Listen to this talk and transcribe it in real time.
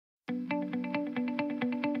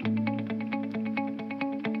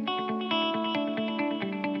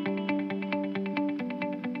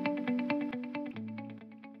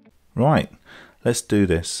Right, let's do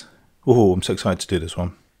this. Oh, I'm so excited to do this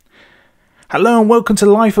one. Hello and welcome to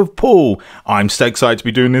Life of Paul. I'm so excited to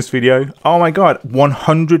be doing this video. Oh my god,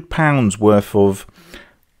 £100 worth of,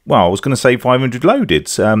 well, I was going to say 500 loaded.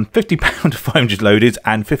 £50 of 500 loaded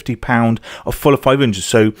and £50 of full of 500.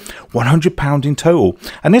 So £100 in total.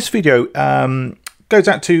 And this video goes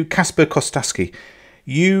out to Kasper Kostaski.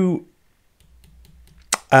 You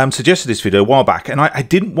suggested this video a while back, and I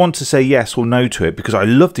didn't want to say yes or no to it because I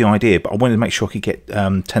loved the idea, but I wanted to make sure I could get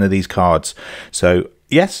 10 of these cards. So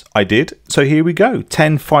yes, I did. So here we go.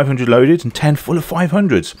 10 500 loaded and 10 full of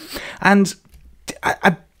 500s. And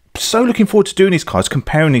I'm so looking forward to doing these cards,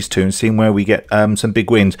 comparing these two and seeing where we get some big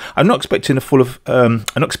wins. I'm not expecting a full of, I'm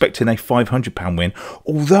not expecting a £500 win,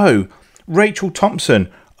 although Rachel Thompson,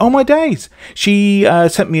 oh my days, she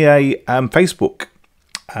sent me a Facebook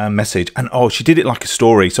message, and oh, she did it like a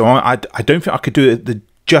story, so I don't think I could do it the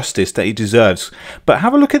justice that he deserves. But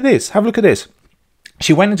have a look at this, have a look at this.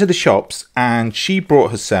 She went into the shops and she brought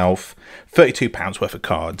herself £32 worth of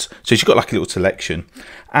cards, so she got like a little selection,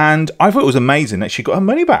 and I thought it was amazing that she got her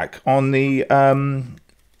money back on the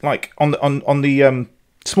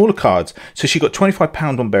smaller cards. So she got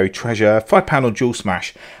 £25 on Buried Treasure, £5 on Jewel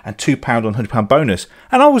Smash, and £2 on £100 bonus.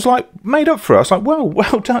 And I was like, made up for her. I was like,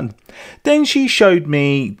 well done. Then she showed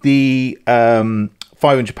me the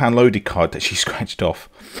 £500 loaded card that she scratched off.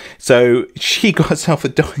 So she got herself a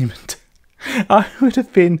diamond. I would have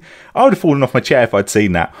fallen off my chair if I'd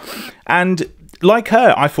seen that. And like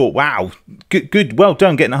her, I thought, wow, good, well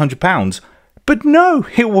done getting £100. But no,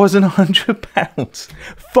 it wasn't £100.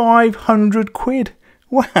 500 quid.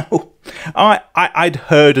 Wow, I'd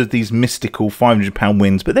heard of these mystical £500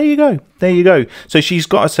 wins, but there you go. So she's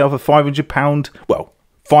got herself a £500, well,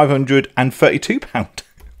 £532.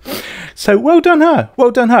 So well done her,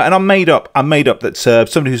 and I'm made up that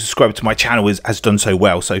somebody who's subscribed to my channel has done so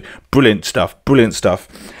well. So brilliant stuff.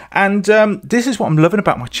 And this is what I'm loving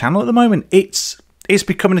about my channel at the moment. It's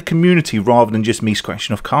becoming a community rather than just me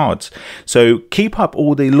scratching off cards. So keep up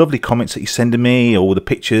all the lovely comments that you're sending me, all the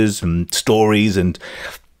pictures and stories, and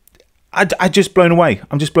I'm just blown away.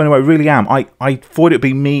 I'm just blown away, really am. I thought it'd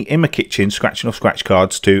be me in my kitchen scratching off scratch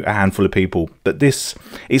cards to a handful of people, but this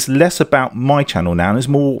is less about my channel now and it's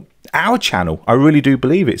more our channel. I really do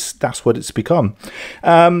believe that's what it's become.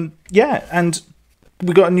 Yeah, and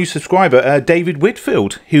we got a new subscriber, David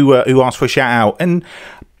Whitfield, who asked for a shout out. And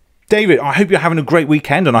David, I hope you're having a great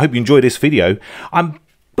weekend and I hope you enjoy this video. I'm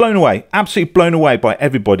blown away, absolutely blown away by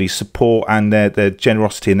everybody's support and their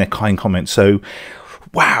generosity and their kind comments. So,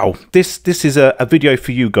 wow, this is a video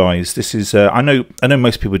for you guys. This is I know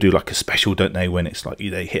most people do like a special, don't they, when it's like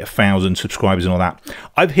they hit 1,000 subscribers and all that.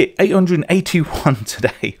 I've hit 881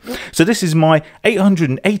 today. So this is my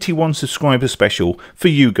 881 subscriber special for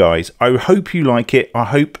you guys. I hope you like it. I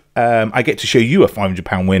hope I get to show you a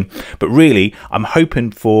 £500 win, but really I'm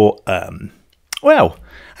hoping for well,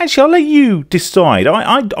 actually I'll let you decide.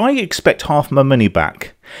 I expect half my money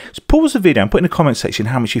back. So pause the video and put in the comment section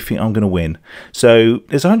how much you think I'm going to win. So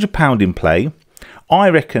there's £100 in play. I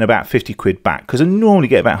reckon about 50 quid back because I normally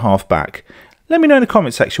get about half back. Let me know in the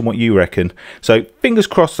comment section what you reckon. So fingers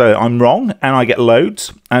crossed though I'm wrong and I get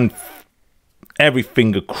loads, and every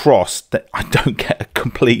finger crossed that I don't get a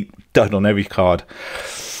complete dud on every card.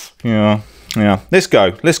 Yeah. Let's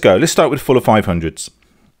go. Let's start with full of 500s.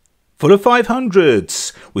 Full of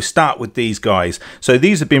 500s. We start with these guys. So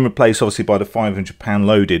these have been replaced obviously by the £500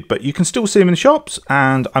 loaded, but you can still see them in the shops,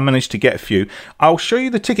 and I managed to get a few. I'll show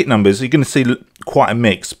you the ticket numbers. You're going to see quite a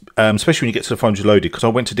mix, especially when you get to the 500 loaded, because I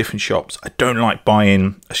went to different shops. I don't like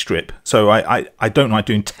buying a strip, so I don't like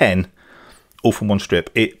doing 10 all from one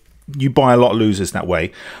strip. You buy a lot of losers that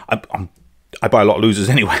way. I buy a lot of losers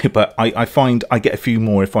anyway, but I find I get a few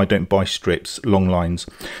more if I don't buy strips, long lines.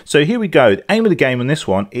 So here we go. The aim of the game on this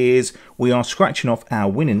one is we are scratching off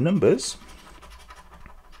our winning numbers.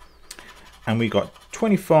 And we got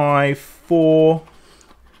 25, 4,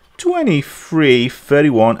 23,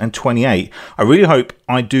 31 and 28. I really hope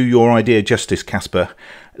I do your idea justice, Kasper.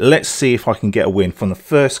 Let's see if I can get a win from the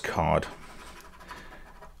first card.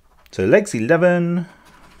 So legs 11,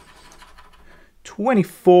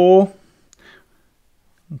 24,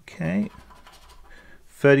 okay,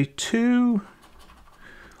 32,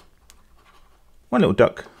 one little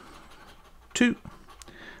duck, 2,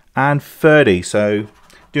 and 30. So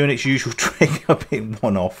doing its usual trick of hitting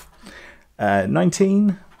one off.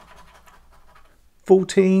 19,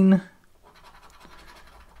 14,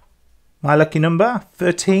 my lucky number,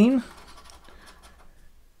 13,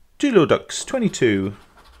 2 little ducks, 22,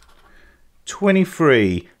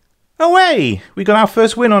 23. Away! We got our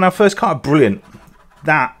first win on our first card. Brilliant.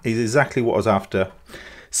 That is exactly what I was after.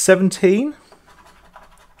 17,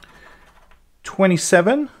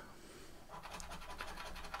 27,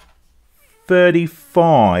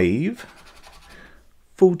 35,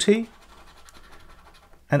 40,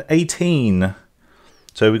 and 18.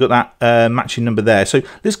 So we've got that matching number there. So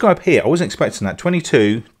let's go up here. I wasn't expecting that.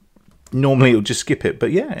 22. Normally it'll just skip it,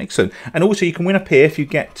 but yeah, excellent. And also you can win up here if you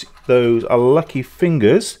get those lucky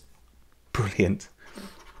fingers. Brilliant.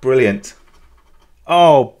 Brilliant.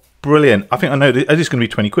 Oh, brilliant. I think I know this is going to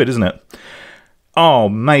be 20 quid, isn't it? Oh,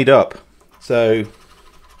 made up. So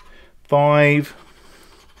 5,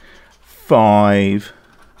 5,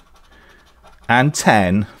 and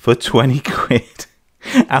 10 for 20 quid.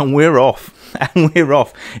 And we're off. And we're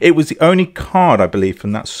off. It was the only card, I believe,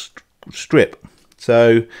 from that strip.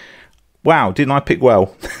 So, wow, didn't I pick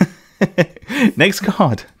well? Next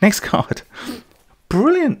card. Next card.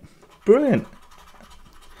 Brilliant. Brilliant.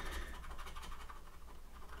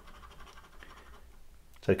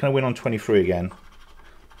 So can I win on 23 again?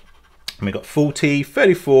 And we got 40,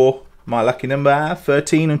 34, my lucky number,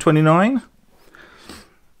 13 and 29.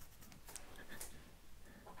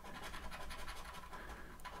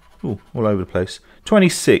 Ooh, all over the place.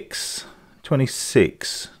 26,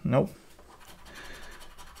 26, nope.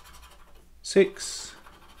 6,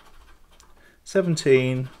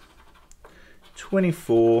 17,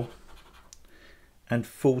 24, and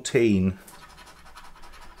 14.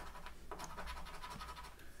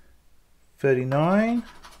 39,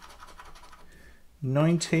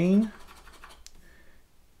 19,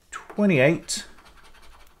 28,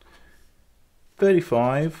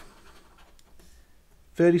 35,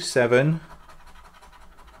 37,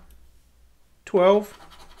 12,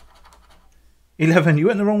 11. You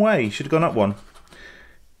went the wrong way. You should have gone up one.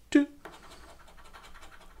 2,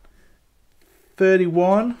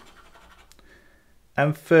 31,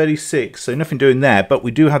 and 36. So nothing doing there, but we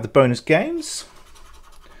do have the bonus games.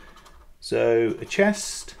 So a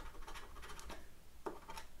chest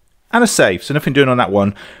and a save. So nothing doing on that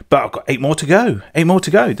one, but I've got 8 more to go. 8 more to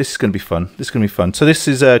go. This is going to be fun. This is going to be fun. So this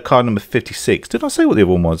is card number 56. Did I say what the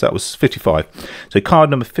other one was? That was 55. So card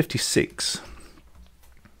number 56.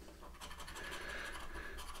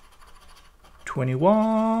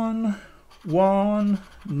 21, 1,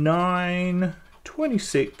 9,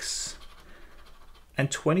 26, and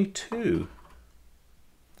 22.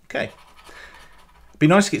 Okay. Be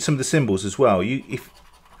nice to get some of the symbols as well.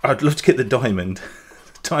 I'd love to get the diamond.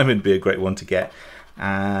 Diamond would be a great one to get.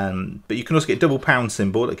 But you can also get a double pound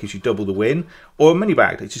symbol that gives you double the win, or a money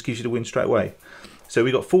bag that just gives you the win straight away. So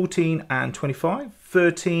we got 14 and 25,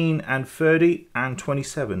 13 and 30, and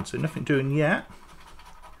 27. So nothing doing yet.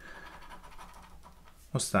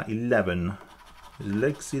 What's that? 11.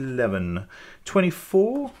 Legs 11.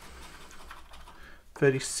 24,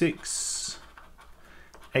 36,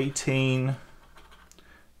 18,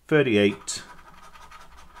 38,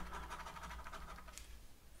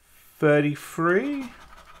 33,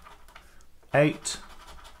 8,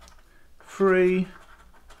 3,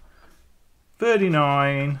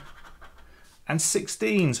 39, and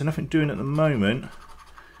 16. So nothing doing at the moment.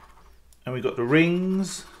 And we've got the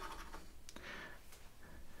rings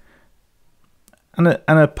and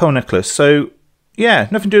a pearl necklace. So yeah,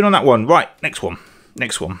 nothing doing on that one. Right, next one.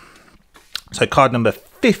 Next one. So card number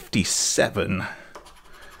 57.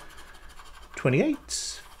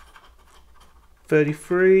 28,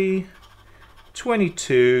 33,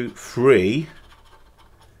 22, 3,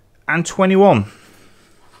 and 21.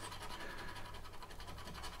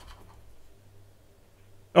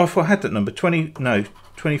 Oh, if I had that number, 20, no,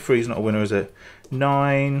 23 is not a winner, is it?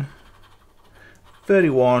 9,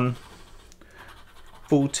 31,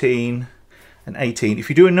 14, and 18. If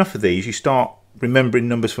you do enough of these, you start remembering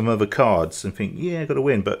numbers from other cards and think, yeah, I got to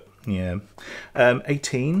win, but yeah.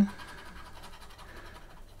 18,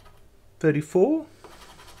 34,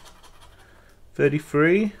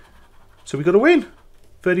 33, so we got to win.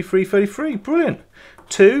 33, 33, brilliant.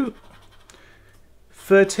 2,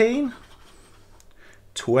 13,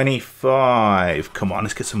 25. Come on,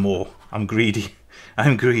 let's get some more. I'm greedy.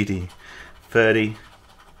 I'm greedy. 30,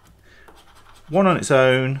 1 on its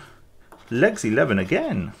own. Legs 11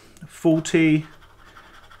 again. 40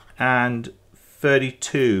 and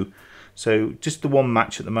 32. So just the one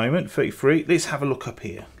match at the moment, 33. Let's have a look up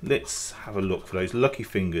here. Let's have a look for those lucky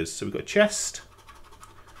fingers. So we've got a chest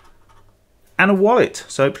and a wallet.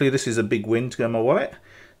 So hopefully this is a big win to go in my wallet.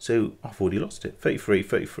 So I've already lost it. 33,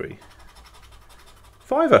 33.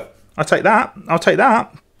 Fiver. I'll take that. I'll take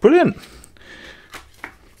that. Brilliant. Look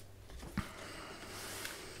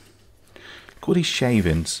at all these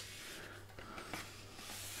shavings.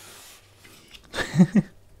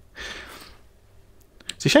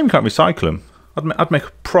 It's a shame you can't recycle them. I'd make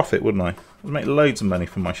a profit, wouldn't I? I'd make loads of money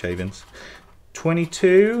from my shavings.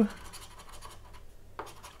 22,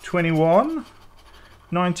 21,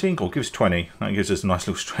 19. Oh, give us 20. That gives us a nice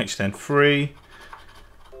little stretch then. 3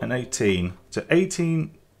 and 18. So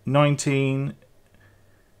 18, 19,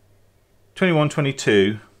 21,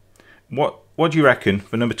 22. What do you reckon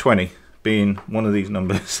for number 20 being one of these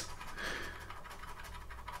numbers?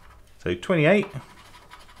 So 28,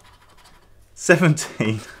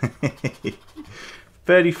 17,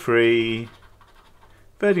 33,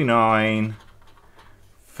 39,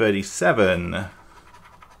 37,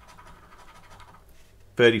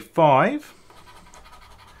 35,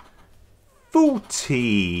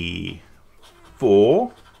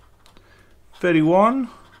 44, 31,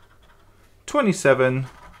 27,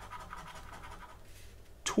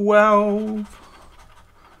 12,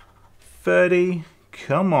 30,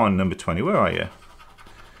 come on, number 20, where are you?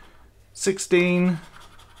 16,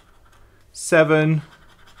 7,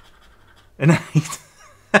 and 8.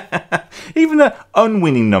 Even the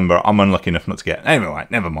unwinning number, I'm unlucky enough not to get. Anyway, right,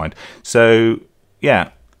 never mind. So,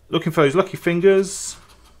 yeah, looking for those lucky fingers.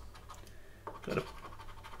 Got a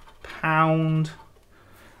pound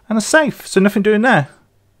and a safe. So nothing doing there.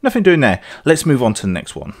 Nothing doing there. Let's move on to the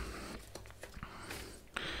next one.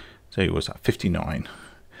 So what was that? 59.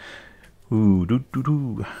 Ooh, doo, doo,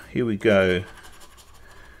 doo. Here we go.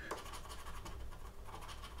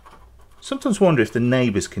 Sometimes wonder if the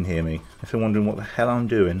neighbours can hear me. If they're wondering what the hell I'm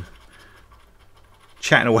doing.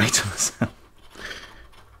 Chatting away to myself.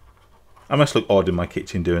 I must look odd in my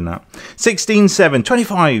kitchen doing that. 16, 7,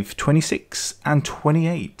 25, 26 and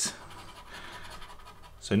 28.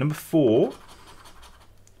 So number 4.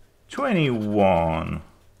 21.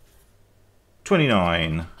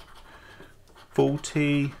 29.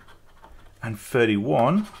 40 and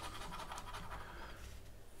 31.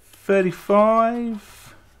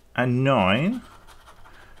 35 and 9.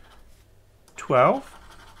 12.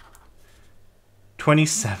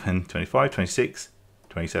 27, 25, 26,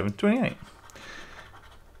 27, 28.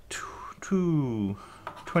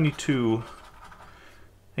 22,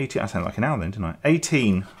 18, I sound like an owl then, didn't I?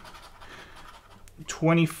 18,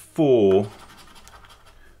 24,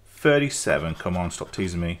 37, come on, stop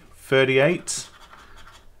teasing me. 38,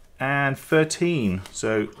 and 13.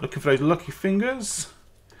 So looking for those lucky fingers,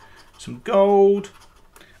 some gold,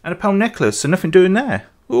 and a pearl necklace, so nothing doing there.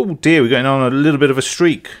 Oh dear, we're going on a little bit of a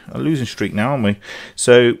streak, a losing streak now, aren't we?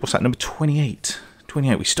 So, what's that, number 28?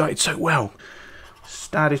 28, we started so well.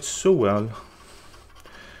 35,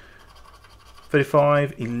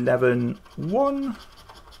 11, 1,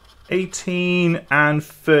 18, and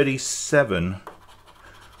 37.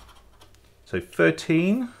 So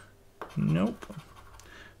 13, nope.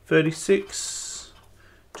 36,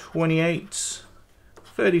 28,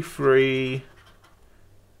 33,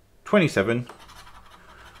 27,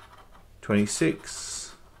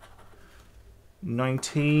 26,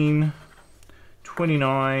 19,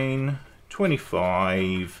 29,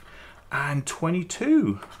 25, and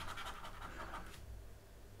 22.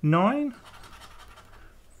 9,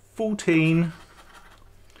 14,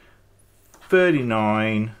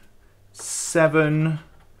 39, 7,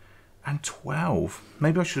 and 12.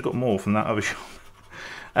 Maybe I should have got more from that other shop.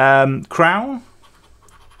 Crown.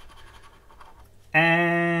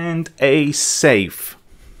 And a safe.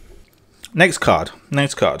 Next card.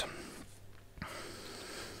 Next card.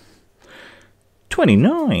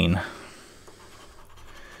 29.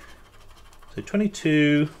 So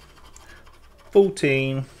 22,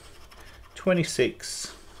 14,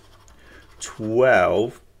 26,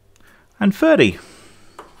 12, and 30.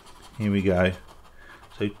 Here we go.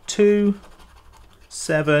 So 2,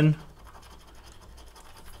 7,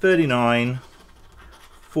 39,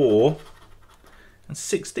 4, and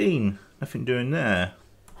 16. Nothing doing there.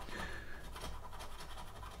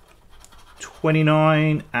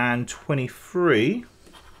 29 and 23,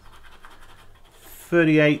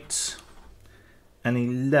 38 and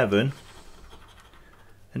 11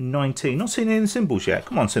 and 19. Not seeing any symbols yet.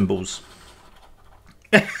 Come on, symbols.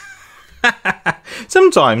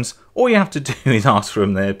 Sometimes all you have to do is ask for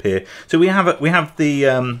them, they appear. So we have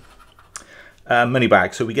the money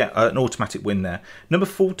bag, so we get an automatic win there. Number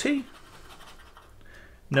 40,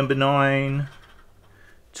 number 9,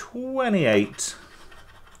 28.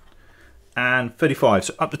 And 35.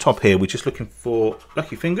 So up the top here, we're just looking for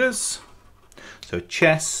lucky fingers. So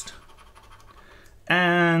chest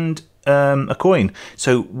and a coin.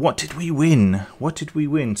 So what did we win? What did we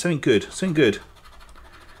win? Something good. Something good.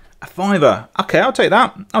 A fiver. Okay, I'll take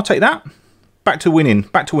that. I'll take that. Back to winning.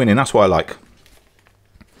 Back to winning. That's what I like.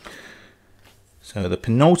 So the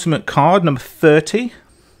penultimate card, number 30.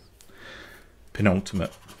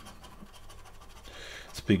 Penultimate.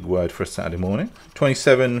 It's big word for a Saturday morning.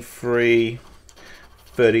 27, 3,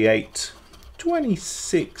 38,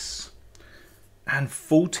 26, and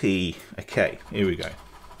 40. Okay, here we go.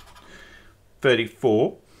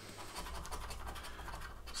 34,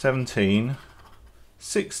 17,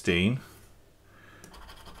 16,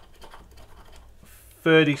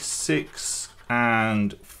 36,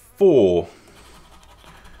 and 4.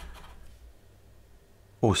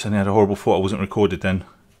 Oh, suddenly I had a horrible thought I wasn't recorded then.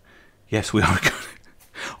 Yes, we are recording.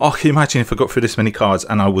 Oh, can you imagine if I got through this many cards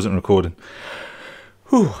and I wasn't recording?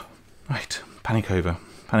 Whew. Right, panic over,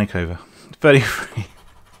 panic over. 33,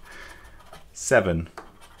 7,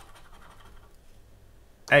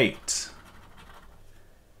 8,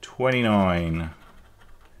 29,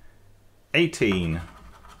 18,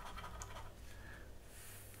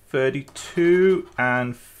 32,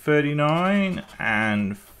 and 39,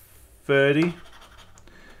 and 30,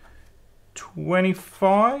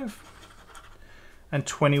 25, and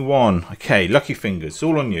 21. Okay, lucky fingers,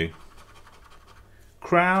 all on you.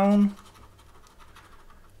 Crown,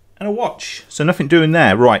 and a watch. So nothing doing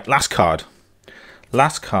there. Right, last card.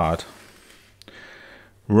 Last card.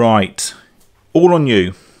 Right, all on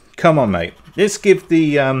you. Come on, mate. Let's give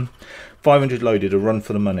the 500 loaded a run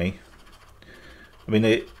for the money. I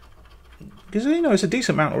mean, because you know it's a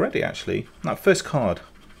decent amount already. Actually, that first card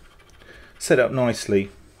set up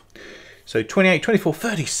nicely. So 28, 24,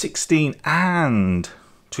 30, 16, and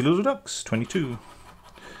 2 little ducks, 22.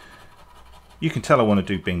 You can tell I want to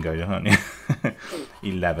do bingo, don't you?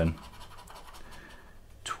 11,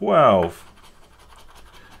 12,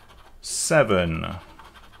 7,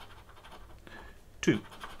 2,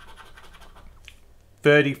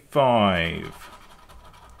 35,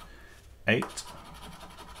 8,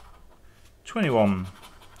 21,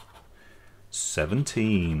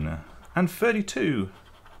 17, and 32.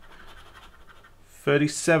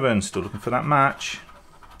 37, still looking for that match.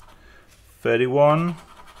 31,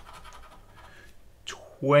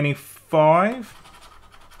 25,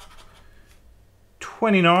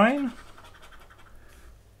 29,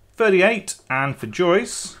 38, and for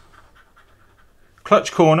Joyce,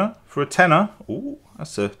 clutch corner for a tenner. Ooh,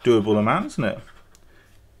 that's a doable amount, isn't it?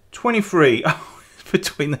 23. Oh,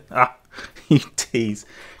 between the you tease.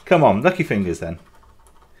 Come on, lucky fingers then.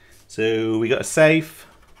 So we got a safe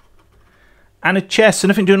and a chest, so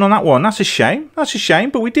nothing doing on that one. That's a shame. That's a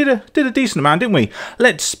shame, but we did a decent amount, didn't we?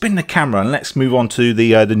 Let's spin the camera and let's move on to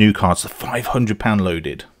the new cards, the £500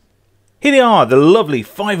 loaded. Here they are, the lovely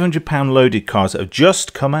 £500 loaded cards that have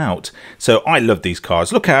just come out. So I love these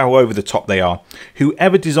cards. Look how over the top they are.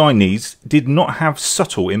 Whoever designed these did not have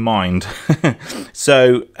subtle in mind.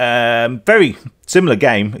 So very similar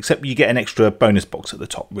game, except you get an extra bonus box at the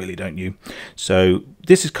top, really, don't you? So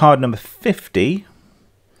this is card number 50.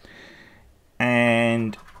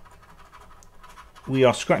 And we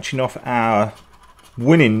are scratching off our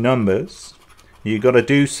winning numbers. You've got to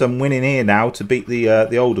do some winning here now to beat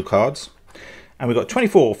the older cards. And we've got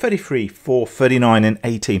 24, 33, 4, 39, and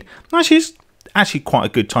 18. Actually, it's actually quite a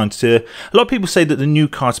good time to... A lot of people say that the new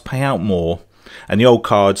cards pay out more. And the old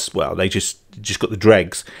cards, well, they just got the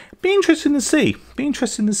dregs. Be interesting to see. Be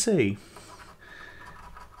interesting to see.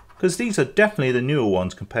 Because these are definitely the newer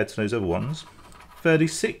ones compared to those other ones.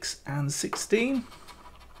 36 and 16.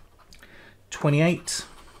 28.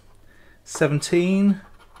 17.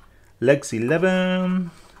 Legs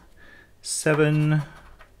 11. 7.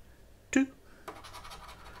 2.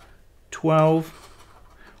 12.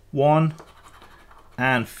 1.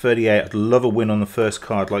 And 38. I'd love a win on the first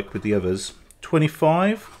card like with the others.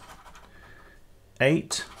 25.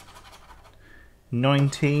 8.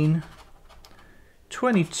 19.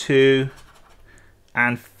 22.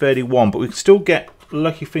 And 31, but we can still get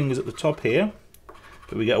lucky fingers at the top here.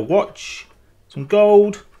 But we get a watch, some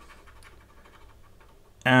gold,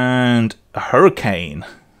 and a hurricane.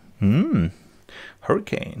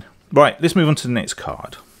 Hurricane. Right, let's move on to the next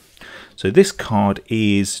card. So this card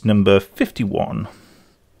is number 51.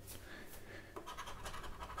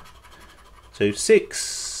 So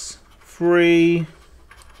 6, 3,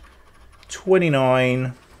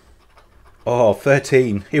 29, oh,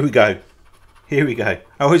 13. Here we go. Here we go.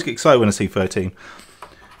 I always get excited when I see 13.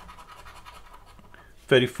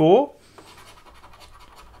 34,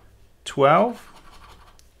 12,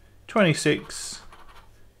 26,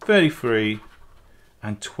 33,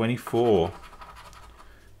 and 24.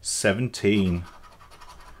 17.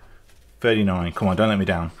 39. Come on, don't let me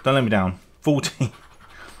down. Don't let me down. 14.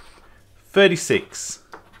 36.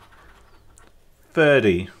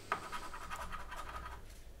 30.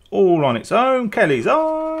 All on its own. Kelly's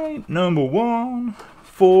Eye. Number 1.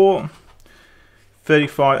 4.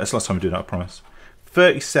 35. That's the last time we do that, I promise.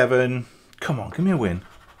 37. Come on, give me a win.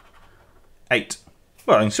 8.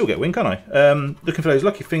 Well, I can still get a win, can't I? Looking for those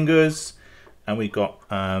lucky fingers. And we got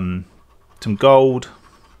some gold.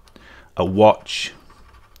 A watch.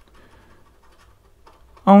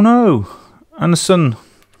 Oh no. And the sun.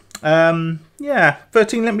 Yeah,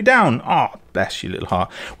 13 let me down. Oh, bless you, little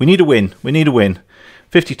heart. We need a win. We need a win.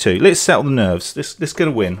 52. Let's settle the nerves. Let's get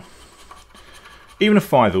a win. Even a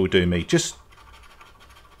 5 will do me. Just,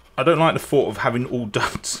 I don't like the thought of having all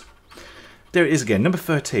duds. There it is again. Number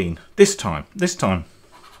 13. This time.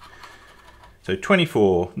 So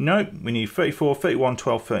 24. Nope. We need 34, 31,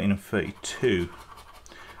 12, 13, and 32.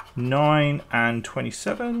 9 and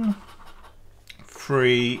 27.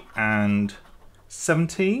 3 and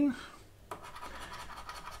 17.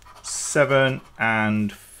 7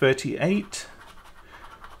 and 38.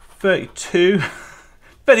 32.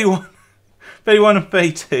 31. 31 and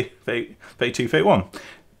 32. 32, 31.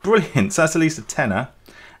 Brilliant. So that's at least a tenner.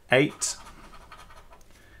 8.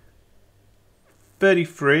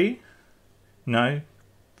 33. No.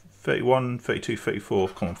 31, 32, 34.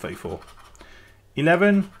 Come on, 34.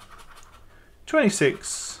 11.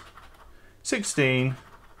 26. 16.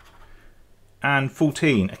 And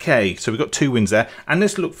 14. Okay, so we've got 2 wins there. And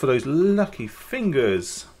let's look for those lucky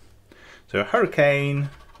fingers. So a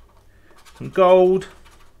hurricane, some gold,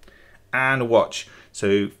 and a watch.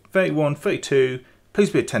 So 31, 32,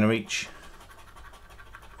 please be a tenner each.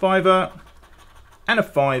 5er, and a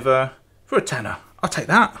 5er for a tenner. I'll take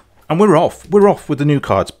that. And we're off. We're off with the new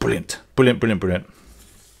cards. Brilliant. Brilliant, brilliant, brilliant.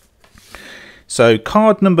 So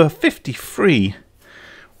card number 53.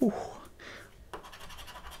 Ooh.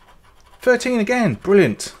 13 again.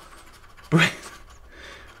 Brilliant. Brilliant.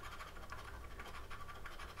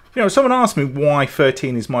 You know, someone asked me why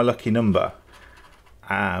 13 is my lucky number.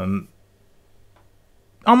 I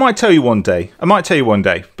might tell you one day.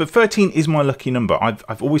 But 13 is my lucky number.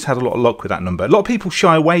 I've always had a lot of luck with that number. A lot of people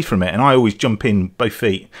shy away from it, and I always jump in both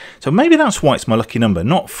feet. So maybe that's why it's my lucky number.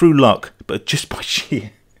 Not through luck, but just by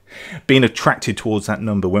sheer being attracted towards that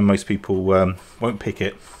number when most people won't pick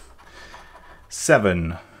it.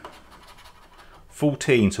 7.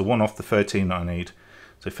 14, so 1 off the 13 that I need.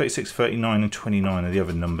 So 36, 39 and 29 are the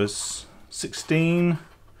other numbers. 16,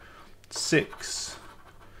 6,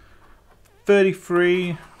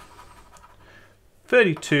 33,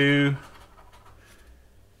 32,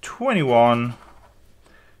 21,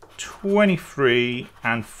 23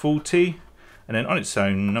 and 40. And then on its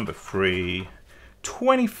own, number 3,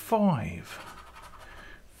 25,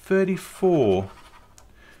 34,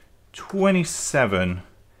 27,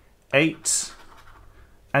 8,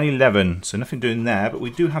 and 11. So nothing doing there, but we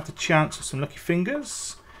do have the chance of some lucky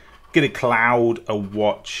fingers. Get a cloud, a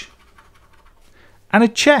watch, and a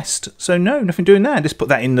chest. So no, nothing doing there. Just put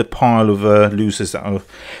that in the pile of losers that are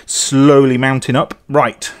slowly mounting up.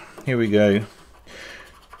 Right, here we go.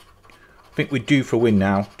 I think we're due for a win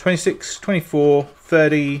now. 26, 24,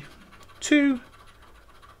 32,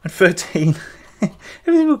 and 13.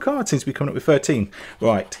 Every single card seems to be coming up with 13.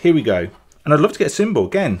 Right, here we go. And I'd love to get a symbol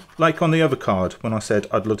again, like on the other card when I said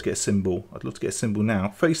I'd love to get a symbol. I'd love to get a symbol now.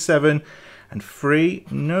 37 and 3,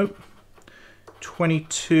 nope.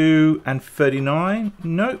 22 and 39,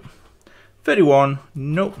 nope. 31,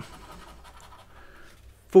 nope.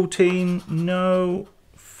 14, no.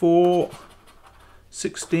 4,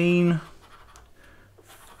 16,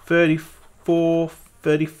 34,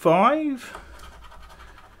 35.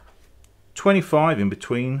 25 in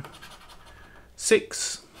between.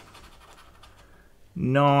 6.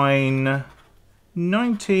 9,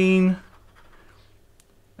 19,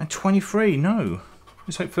 and 23. No.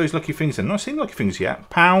 Let's hope for those lucky fingers then. Not seen lucky fingers yet.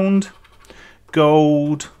 Pound,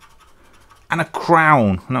 gold, and a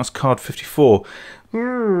crown. And that's card 54.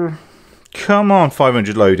 Come on,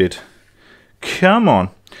 500 loaded. Come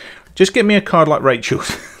on. Just get me a card like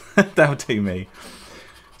Rachel's. That'll do me.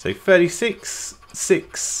 So 36,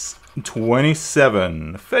 6,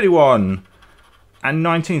 27, 31. And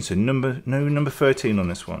 19, so no number 13 on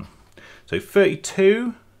this one. So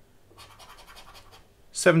 32,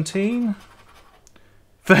 17,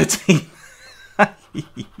 13,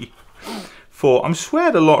 4. I'm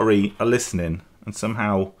swear the lottery are listening and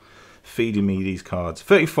somehow feeding me these cards.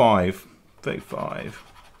 35, 35,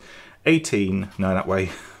 18, no that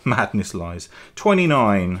way, madness lies.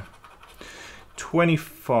 29,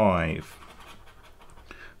 25,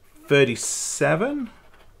 37,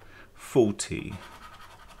 40,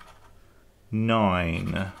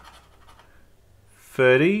 9,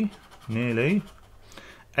 30, nearly,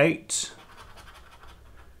 8,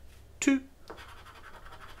 2,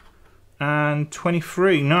 and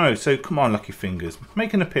 23. No, so come on, lucky fingers,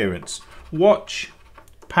 make an appearance. Watch,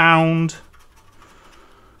 pound,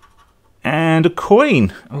 and a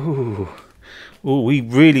coin. Ooh, Oh, we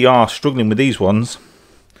really are struggling with these ones.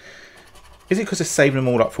 Is it because they're saving them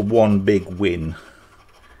all up for one big win?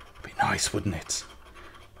 Be nice, wouldn't it?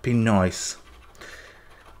 Be nice.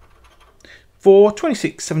 4,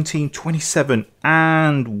 26, 17, 27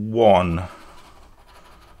 and 1.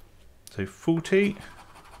 So 40,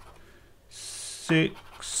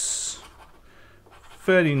 6,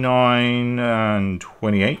 39 and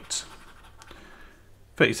 28.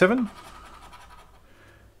 37,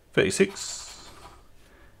 36,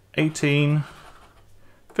 18,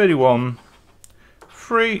 31,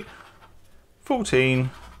 3, 14,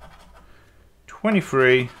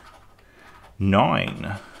 23,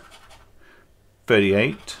 9,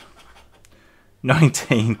 38,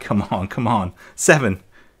 19, come on, 7,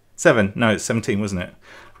 no, it's 17, wasn't it?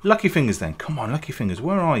 Lucky fingers then, come on, lucky fingers,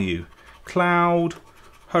 where are you? Cloud,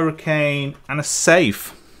 hurricane, and a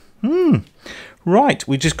safe. Right,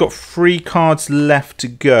 we just got 3 cards left to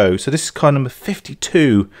go. So this is card number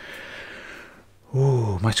 52.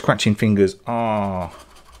 Ooh, my scratching fingers are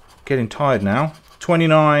getting tired now.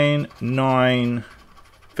 29, 9,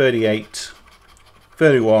 38,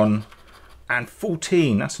 31, and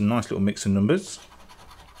 14. That's a nice little mix of numbers.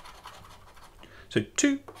 So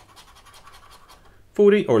 2,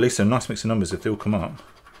 40, or at least a nice mix of numbers if they all come up.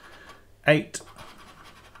 8,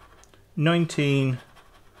 19,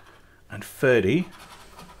 and 30,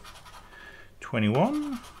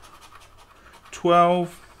 21,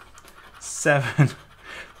 12, 7,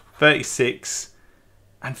 36,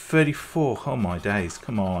 and 34. Oh my days,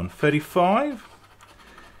 come on. 35,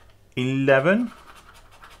 11,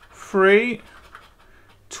 3,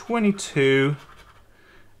 22,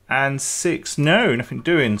 and 6. No, nothing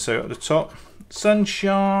doing. So at the top,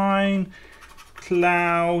 sunshine,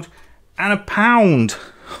 cloud, and a pound.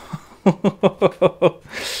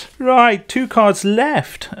 Right, 2 cards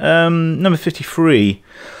left. Number 53.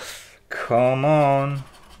 Come on.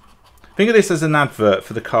 Think of this as an advert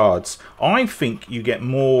for the cards. I think you get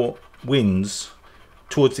more wins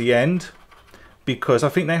towards the end because I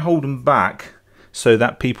think they hold them back so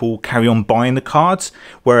that people carry on buying the cards,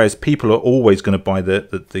 whereas people are always going to buy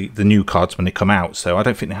the new cards when they come out. So I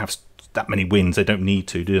don't think they have that many wins. They don't need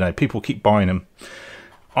to, do they? People keep buying them.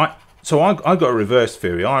 So I got a reverse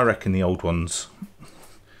theory. I reckon the old ones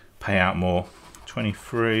pay out more.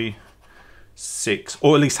 23, 6,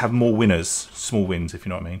 or at least have more winners, small wins, if you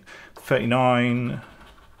know what I mean. 39,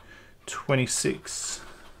 26,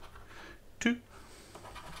 2,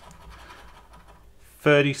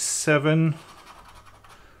 37,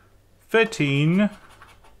 13,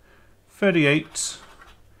 38,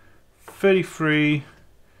 33,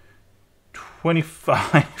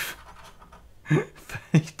 25,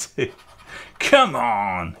 32, come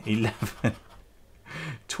on, 11,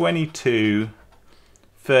 22,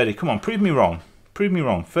 30, come on, prove me wrong,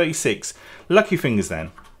 36, lucky fingers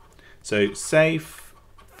then. So safe,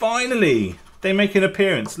 finally, they make an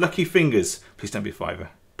appearance, lucky fingers. Please don't be a fiver,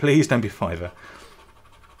 please don't be a fiver.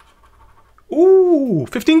 Ooh,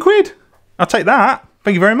 15 quid, I'll take that,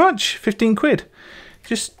 thank you very much, 15 quid.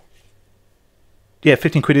 Just, yeah,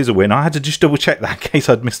 15 quid is a win. I had to just double check that in case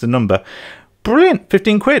I'd missed a number. Brilliant,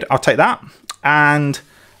 15 quid, I'll take that. And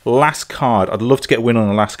last card, I'd love to get a win on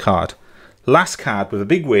the last card. Last card with a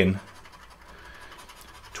big win.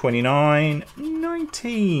 29,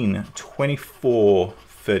 19, 24,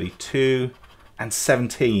 32, and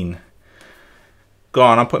 17. Go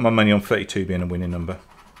on, I'm putting my money on 32 being a winning number.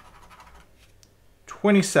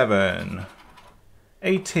 27,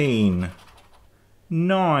 18,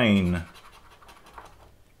 9,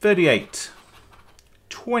 38,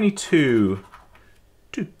 22,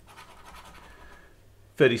 2,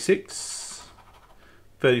 36,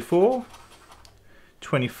 34,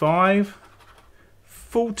 25,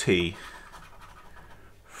 40,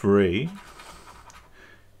 3,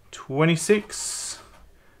 26,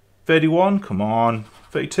 31, come on,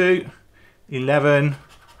 32, 11,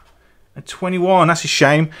 and 21. That's a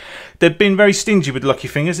shame. They've been very stingy with lucky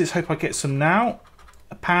fingers. Let's hope I get some now.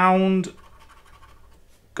 A pound.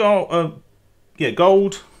 Gold. Yeah,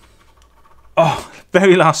 gold. Oh,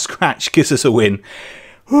 very last scratch gives us a win.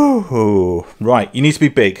 Ooh, right, you need to be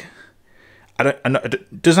big.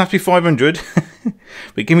 It doesn't have to be 500,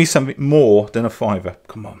 but give me something more than a fiver.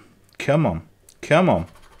 Come on, come on, come on.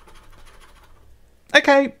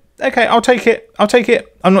 Okay, I'll take it.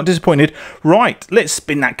 I'm not disappointed. Right, let's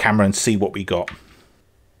spin that camera and see what we got.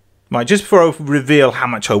 Right, just before I reveal how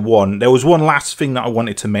much I won, there was one last thing that I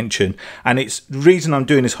wanted to mention, and it's the reason I'm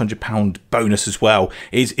doing this £100 bonus as well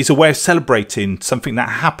is a way of celebrating something that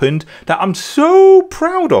happened that I'm so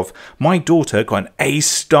proud of. My daughter got an A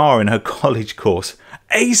star in her college course.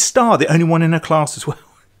 A star, the only one in her class as well.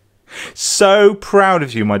 So proud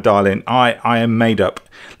of you, my darling. I am made up.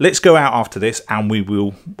 Let's go out after this and we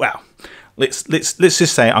will, well, let's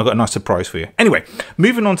just say I've got a nice surprise for you. Anyway,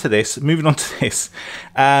 moving on to this. We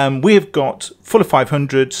have got full of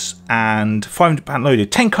 500s and 500 pound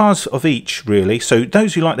loaded. 10 cards of each, really. So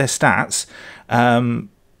those who like their stats, 7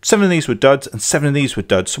 of these were duds and 7 of these were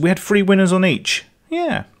duds. So we had 3 winners on each.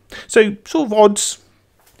 Yeah. So sort of odds.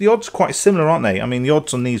 The odds are quite similar, aren't they? I mean, the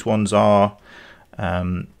odds on these ones are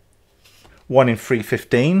 1 in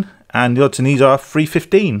 315 and the odds on these are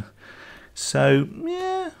 315. So,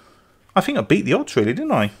 yeah. I think I beat the odds, really,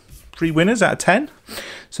 didn't I? 3 winners out of 10.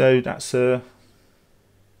 So that's no,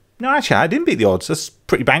 actually, I didn't beat the odds. That's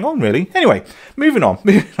pretty bang on, really. Anyway, moving on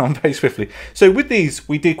very swiftly. So with these,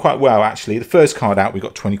 we did quite well, actually. The first card out, we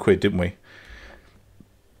got 20 quid, didn't we?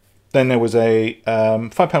 Then there was a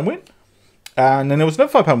 £5 win. And then there was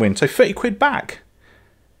another £5 win. So 30 quid back.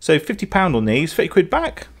 So £50 on these, 30 quid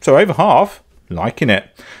back. So over half. Liking it.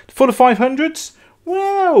 Full of 500s.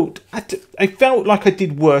 Well, I felt like I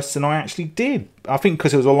did worse than I actually did. I think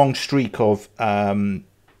because it was a long streak of,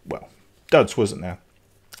 well, duds, wasn't there?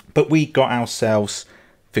 But we got ourselves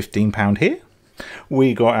 £15 here.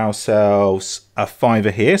 We got ourselves a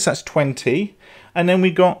 £5 here, so that's 20. And then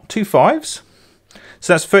we got 2 5s.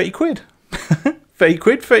 So that's 30 quid. 30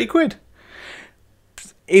 quid, 30 quid.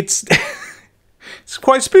 It's, it's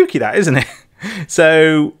quite spooky, that, isn't it?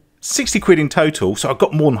 So 60 quid in total, so I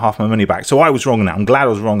got more than half my money back. So I was wrong on that. I'm glad I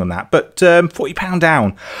was wrong on that. But £40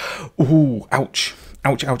 down. Ooh, ouch.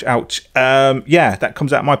 Ouch, ouch, ouch. Yeah, that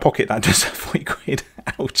comes out of my pocket. That does 40 quid.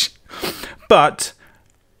 Ouch. But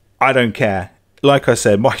I don't care. Like I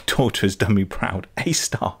said, my daughter has done me proud. A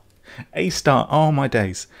star. A star. Oh, my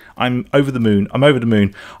days. I'm over the moon. I'm over the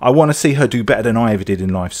moon. I want to see her do better than I ever did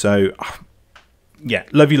in life. So, yeah,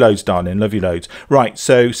 love you loads, darling. Love you loads. Right,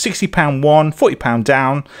 so £60 one, £40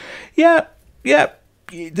 down. Yeah, yeah.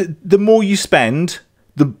 The more you spend,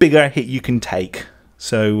 the bigger hit you can take.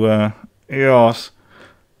 So, yes.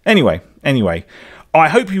 Anyway, I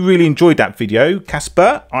hope you really enjoyed that video,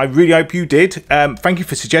 Casper. I really hope you did. Thank you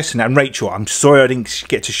for suggesting that. And Rachel, I'm sorry I didn't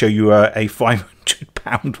get to show you a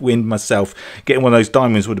 £500 win myself. Getting one of those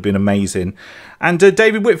diamonds would have been amazing. And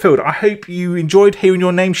David Whitfield, I hope you enjoyed hearing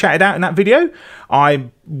your name shouted out in that video.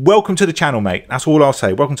 I'm welcome to the channel, mate. That's all I'll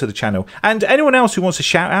say. Welcome to the channel. And anyone else who wants a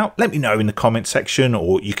shout out, let me know in the comment section,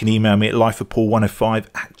 or you can email me at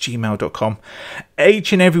lifeofpaul105@gmail.com.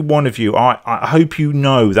 Each and every one of you, I hope you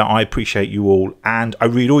know that I appreciate you all, and I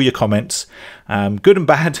read all your comments, good and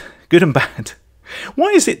bad, good and bad. Why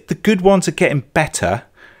is it the good ones are getting better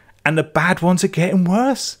and the bad ones are getting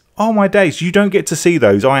worse? Oh my days, you don't get to see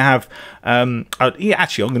those. I have, yeah,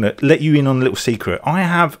 actually, I'm going to let you in on a little secret. I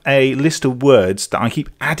have a list of words that I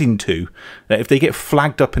keep adding to, that if they get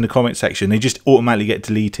flagged up in the comment section, they just automatically get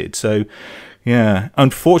deleted. So, yeah,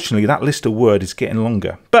 unfortunately, that list of words is getting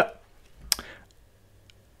longer. But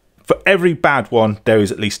for every bad one, there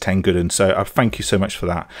is at least 10 good ones. So I thank you so much for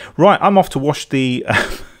that. Right, I'm off to wash the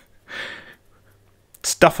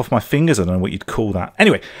stuff off my fingers. I don't know what you'd call that.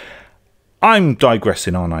 Anyway, I'm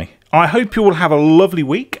digressing, aren't I? I hope you all have a lovely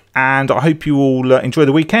week, and I hope you all enjoy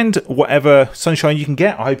the weekend. Whatever sunshine you can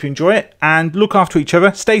get, I hope you enjoy it. And look after each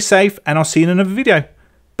other, stay safe, and I'll see you in another video.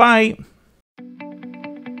 Bye.